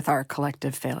reckon with our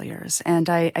collective failures. And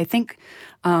I think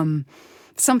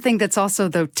something that's also,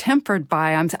 though, tempered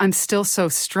by, I'm still so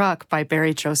struck by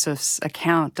Barry Joseph's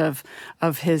account of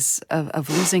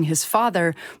losing his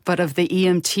father, but of the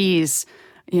EMTs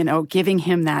giving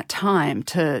him that time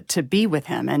to be with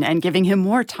him and giving him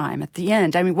more time at the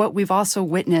end. I mean, what we've also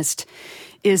witnessed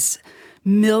is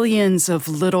millions of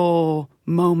little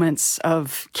moments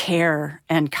of care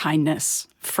and kindness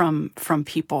from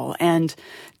people. And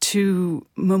to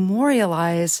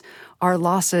memorialize our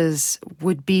losses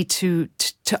would be to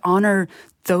honor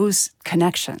those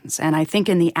connections. And I think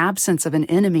in the absence of an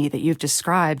enemy that you've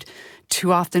described,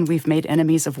 too often we've made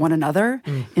enemies of one another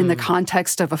in the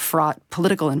context of a fraught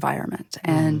political environment.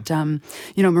 And,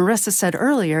 Marisa said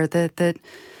earlier that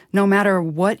no matter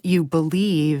what you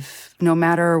believe, no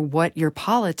matter what your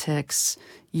politics,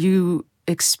 you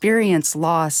experience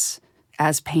loss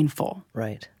as painful.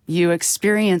 Right. You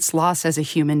experience loss as a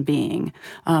human being,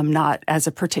 not as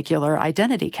a particular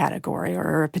identity category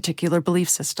or a particular belief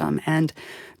system. And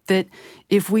that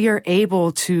if we are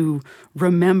able to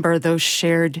remember those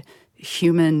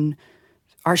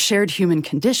our shared human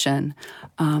condition,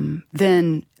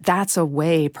 then that's a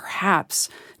way perhaps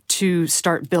to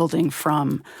start building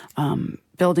from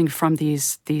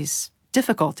these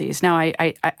difficulties. Now,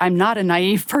 I'm not a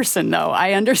naive person, though.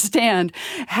 I understand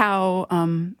how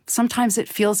sometimes it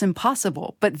feels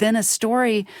impossible. But then a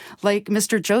story like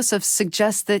Mr. Joseph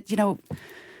suggests that,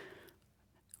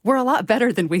 we're a lot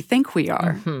better than we think we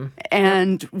are. Mm-hmm.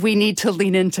 And we need to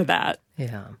lean into that.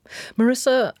 Yeah.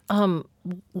 Marisa, I'm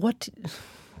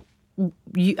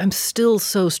still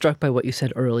so struck by what you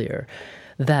said earlier,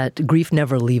 that grief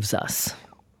never leaves us.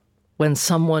 When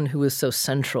someone who is so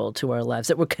central to our lives,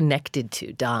 that we're connected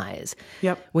to, dies,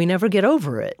 we never get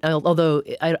over it. Although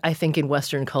I think in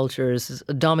Western cultures,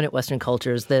 dominant Western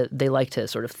cultures, that they like to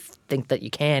sort of think that you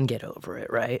can get over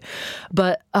it, right?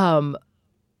 But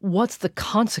what's the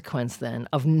consequence then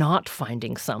of not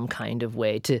finding some kind of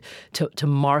way to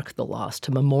mark the loss,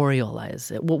 to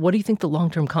memorialize it? Well, what do you think the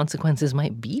long-term consequences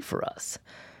might be for us?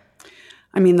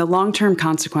 I mean, the long-term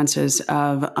consequences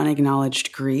of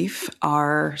unacknowledged grief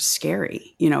are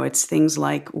scary. It's things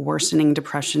like worsening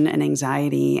depression and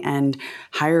anxiety and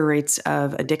higher rates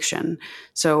of addiction.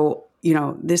 So,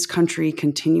 this country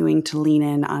continuing to lean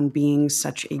in on being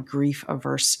such a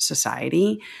grief-averse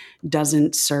society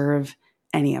doesn't serve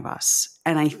any of us.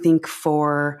 And I think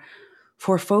for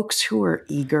folks who are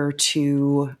eager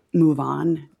to move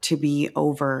on, to be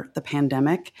over the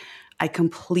pandemic, I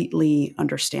completely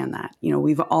understand that.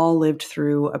 We've all lived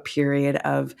through a period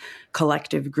of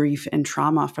collective grief and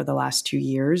trauma for the last 2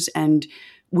 years, and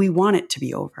we want it to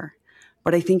be over.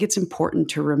 But I think it's important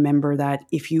to remember that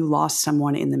if you lost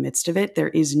someone in the midst of it, there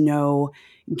is no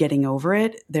getting over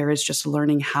it. There is just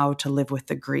learning how to live with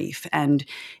the grief. And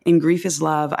in Grief is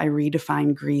Love, I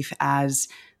redefine grief as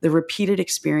the repeated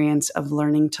experience of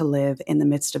learning to live in the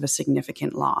midst of a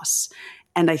significant loss.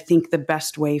 And I think the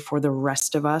best way for the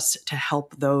rest of us to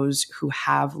help those who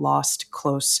have lost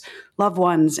close loved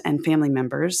ones and family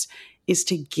members is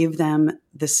to give them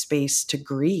the space to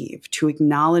grieve, to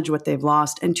acknowledge what they've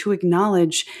lost, and to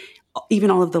acknowledge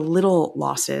even all of the little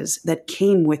losses that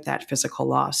came with that physical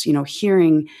loss.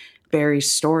 Hearing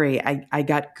Barry's story, I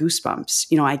got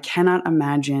goosebumps. I cannot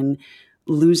imagine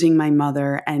losing my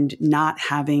mother and not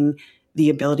having the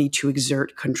ability to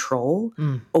exert control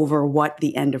over what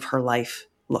the end of her life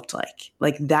looked like.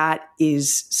 Like, that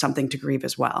is something to grieve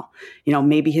as well.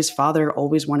 Maybe his father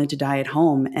always wanted to die at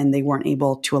home and they weren't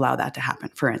able to allow that to happen,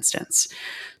 for instance.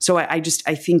 So I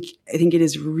think it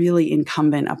is really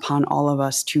incumbent upon all of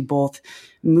us to both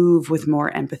move with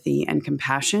more empathy and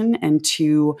compassion and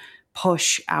to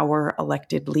push our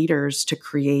elected leaders to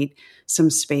create some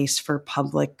space for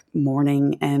public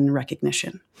mourning and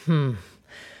recognition.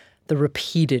 The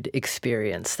repeated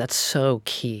experience, that's so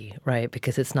key, right?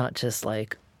 Because it's not just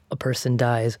like a person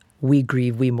dies, we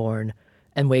grieve, we mourn,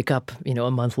 and wake up,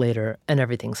 a month later and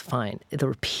everything's fine. The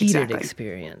repeated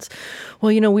experience.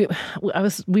 Well,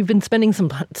 we've been spending some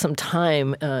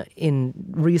time in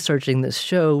researching this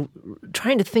show,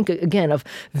 trying to think again of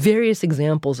various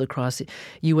examples across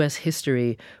U.S.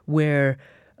 history where,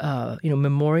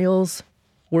 memorials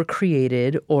were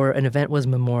created or an event was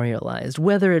memorialized,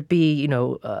 whether it be,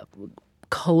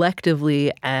 collectively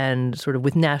and sort of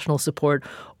with national support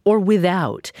or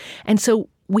without. And so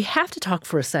we have to talk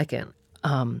for a second,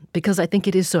 because I think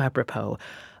it is so apropos,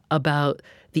 about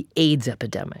the AIDS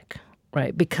epidemic,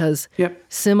 right? Because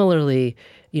similarly,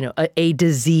 a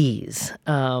disease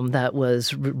that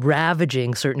was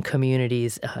ravaging certain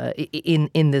communities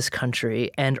in this country,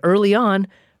 and early on,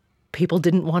 people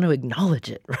didn't want to acknowledge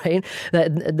it, right?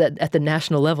 That at the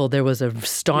national level, there was a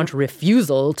staunch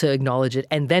refusal to acknowledge it.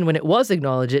 And then when it was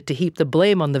acknowledged, to heap the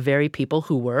blame on the very people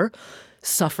who were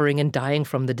suffering and dying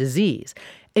from the disease.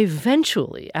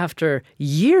 Eventually, after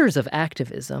years of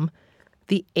activism,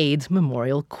 the AIDS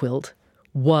memorial quilt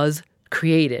was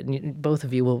created. And both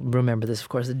of you will remember this, of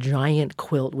course, a giant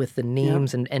quilt with the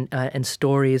names and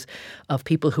stories of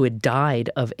people who had died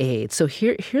of AIDS. So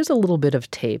here's a little bit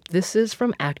of tape. This is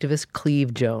from activist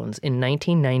Cleve Jones in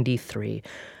 1993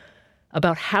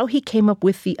 about how he came up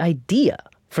with the idea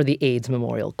for the AIDS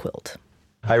memorial quilt.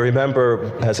 I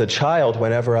remember as a child,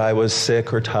 whenever I was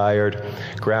sick or tired,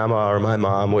 Grandma or my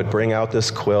mom would bring out this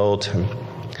quilt, and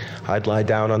I'd lie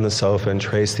down on the sofa and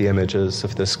trace the images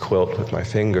of this quilt with my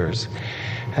fingers.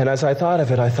 And as I thought of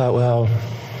it, I thought, well,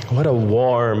 what a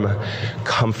warm,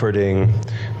 comforting,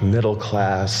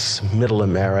 middle-class, middle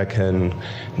American,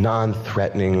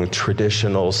 non-threatening,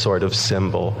 traditional sort of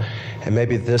symbol. And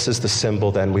maybe this is the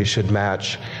symbol then we should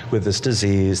match with this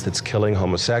disease that's killing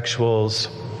homosexuals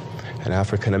and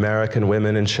African-American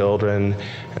women and children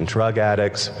and drug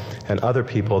addicts and other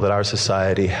people that our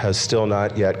society has still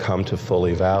not yet come to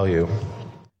fully value.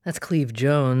 That's Cleve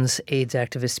Jones, AIDS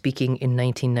activist, speaking in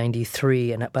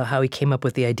 1993, and about how he came up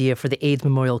with the idea for the AIDS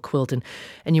memorial quilt. And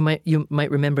you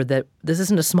might remember that this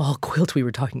isn't a small quilt we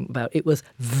were talking about. It was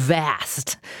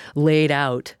vast, laid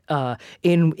out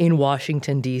in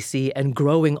Washington, D.C., and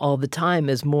growing all the time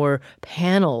as more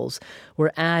panels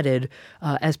were added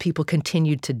as people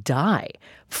continued to die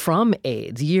from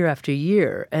AIDS year after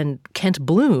year. And Kent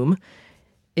Bloom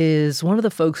is one of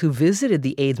the folks who visited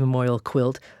the AIDS memorial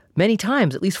quilt many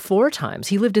times, at least 4 times.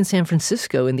 He lived in San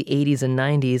Francisco in the 80s and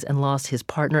 90s and lost his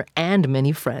partner and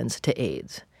many friends to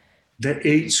AIDS. The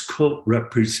AIDS quilt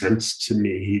represents to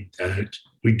me that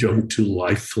we don't do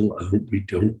life alone, we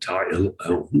don't die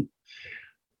alone.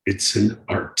 It's an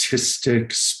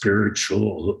artistic,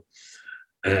 spiritual,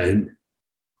 and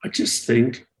I just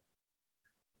think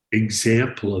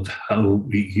example of how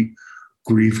we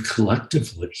grieve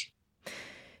collectively.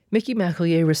 Micki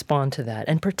McElya respond to that,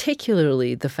 and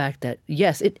particularly the fact that,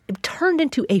 yes, it turned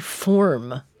into a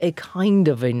form, a kind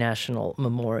of a national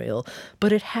memorial,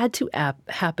 but it had to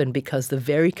happen because the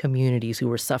very communities who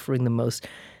were suffering the most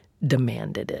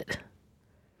demanded it.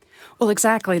 Well,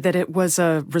 exactly, that it was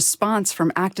a response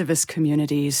from activist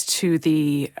communities to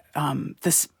the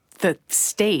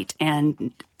state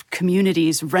and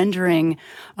communities rendering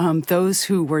those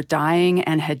who were dying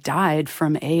and had died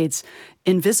from AIDS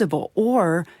invisible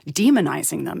or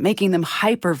demonizing them, making them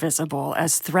hyper-visible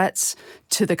as threats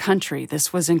to the country.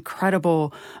 This was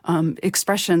incredible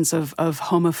expressions of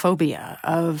homophobia,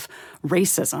 of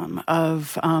racism,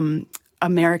 of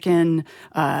American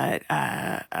kind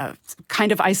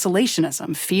of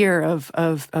isolationism, fear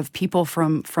of people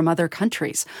from other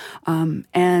countries.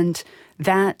 And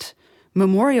that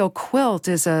memorial quilt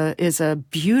is a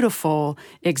beautiful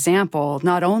example,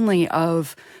 not only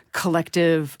of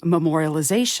collective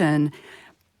memorialization,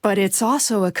 but it's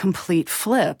also a complete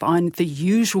flip on the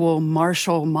usual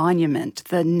martial monument,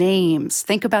 the names.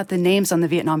 Think about the names on the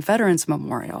Vietnam Veterans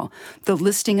Memorial, the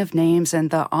listing of names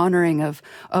and the honoring of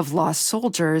lost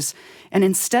soldiers. And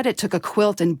instead it took a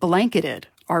quilt and blanketed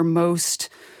our most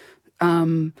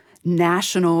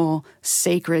national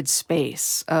sacred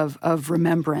space of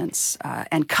remembrance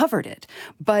and covered it.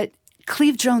 But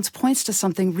Cleve Jones points to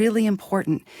something really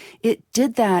important. It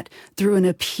did that through an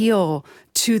appeal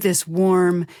to this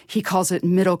warm, he calls it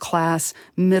middle class,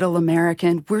 middle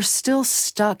American. We're still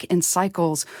stuck in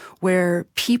cycles where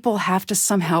people have to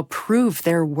somehow prove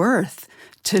their worth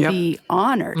to be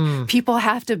honored. People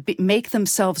have to make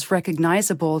themselves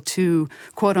recognizable to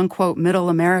quote unquote middle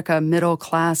America, middle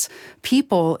class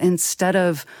people, instead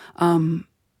of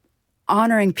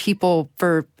honoring people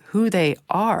for who they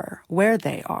are, where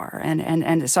they are.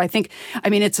 And so I think, I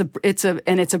mean, it's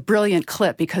a brilliant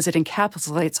clip because it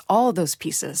encapsulates all of those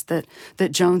pieces that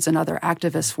Jones and other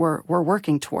activists were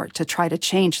working toward to try to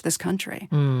change this country.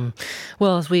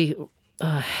 Well, as we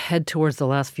head towards the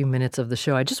last few minutes of the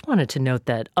show, I just wanted to note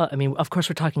that, I mean, of course,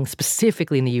 we're talking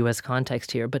specifically in the U.S.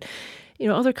 context here, but you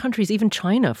know, other countries, even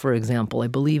China, for example, I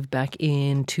believe back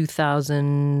in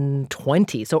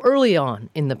 2020, so early on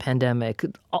in the pandemic,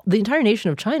 the entire nation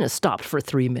of China stopped for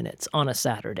 3 minutes on a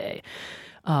Saturday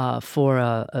for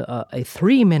a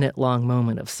 3-minute-long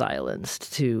moment of silence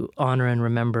to honor and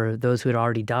remember those who had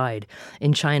already died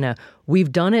in China.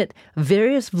 We've done it,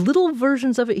 various little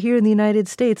versions of it here in the United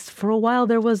States. For a while,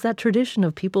 there was that tradition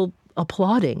of people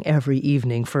applauding every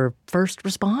evening for first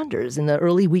responders in the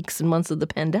early weeks and months of the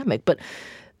pandemic. But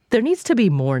there needs to be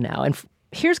more now. And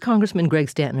here's Congressman Greg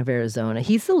Stanton of Arizona.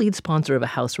 He's the lead sponsor of a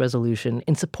House resolution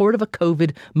in support of a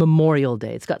COVID Memorial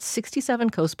Day. It's got 67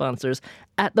 co-sponsors.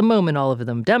 At the moment, all of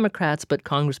them Democrats, but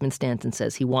Congressman Stanton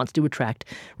says he wants to attract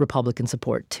Republican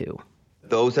support too.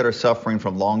 Those that are suffering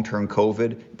from long-term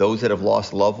COVID, those that have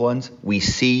lost loved ones, we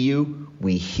see you,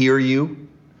 we hear you,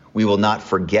 we will not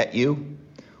forget you.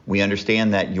 We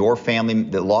understand that your family,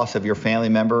 the loss of your family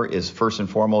member is first and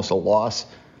foremost a loss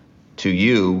to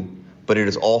you, but it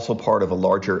is also part of a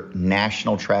larger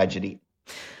national tragedy.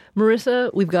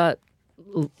 Marisa, we've got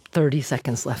 30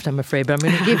 seconds left, I'm afraid, but I'm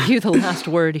going to give you the last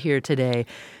word here today.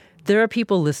 There are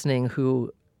people listening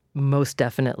who most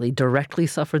definitely directly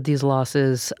suffered these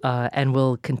losses and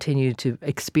will continue to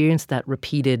experience that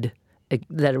repeated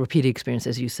experience,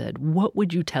 as you said. What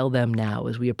would you tell them now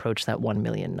as we approach that 1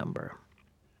 million number?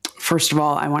 First of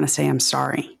all, I want to say I'm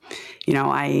sorry. You know,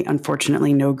 I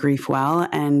unfortunately know grief well,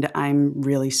 and I'm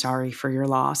really sorry for your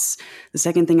loss. The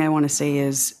second thing I want to say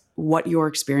is what you're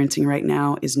experiencing right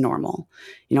now is normal.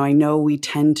 You know, I know we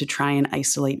tend to try and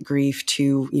isolate grief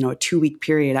to, you know, a 2-week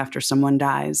period after someone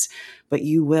dies, but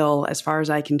you will, as far as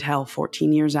I can tell,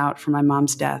 14 years out from my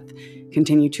mom's death,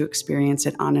 continue to experience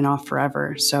it on and off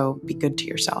forever. So be good to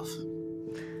yourself.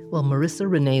 Well, Marisa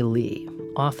Renee Lee,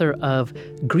 author of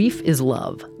Grief is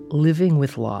Love, Living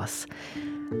with Loss.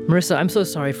 Marisa, I'm so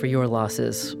sorry for your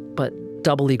losses, but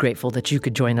doubly grateful that you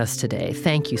could join us today.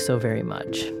 Thank you so very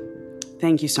much.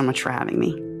 Thank you so much for having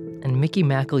me. And Micki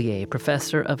McElya,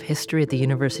 professor of history at the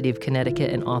University of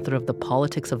Connecticut and author of The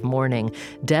Politics of Mourning,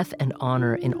 Death and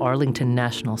Honor in Arlington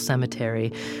National Cemetery.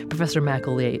 Professor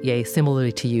McElya,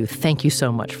 similarly to you, thank you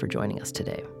so much for joining us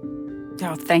today.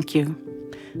 Oh, thank you.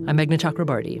 I'm Meghna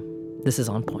Chakrabarti. This is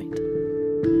On Point.